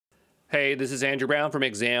Hey, this is Andrew Brown from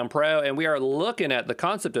Exam Pro, and we are looking at the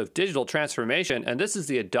concept of digital transformation, and this is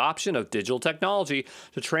the adoption of digital technology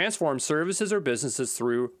to transform services or businesses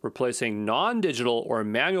through replacing non-digital or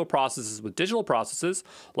manual processes with digital processes,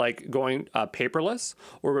 like going paperless,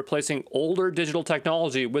 or replacing older digital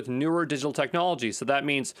technology with newer digital technology. So that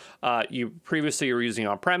means you previously were using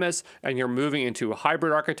on-premise, and you're moving into a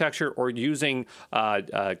hybrid architecture or using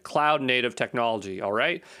cloud-native technology, all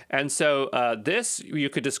right? And so this you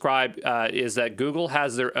could describe is that Google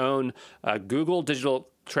has their own Google Digital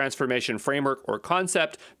Transformation Framework or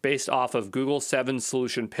concept based off of Google's 7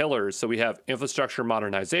 solution pillars. So we have infrastructure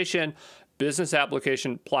modernization, business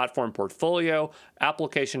application platform portfolio,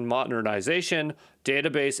 application modernization,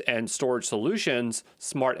 database and storage solutions,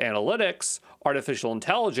 smart analytics, artificial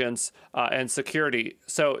intelligence, and security.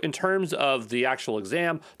 So in terms of the actual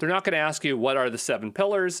exam, they're not going to ask you what are the 7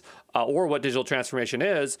 pillars or what digital transformation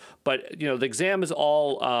is, but the exam is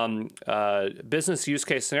all business use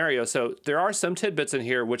case scenarios. So there are some tidbits in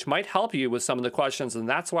here which might help you with some of the questions, and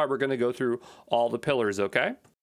that's why we're going to go through all the pillars, okay?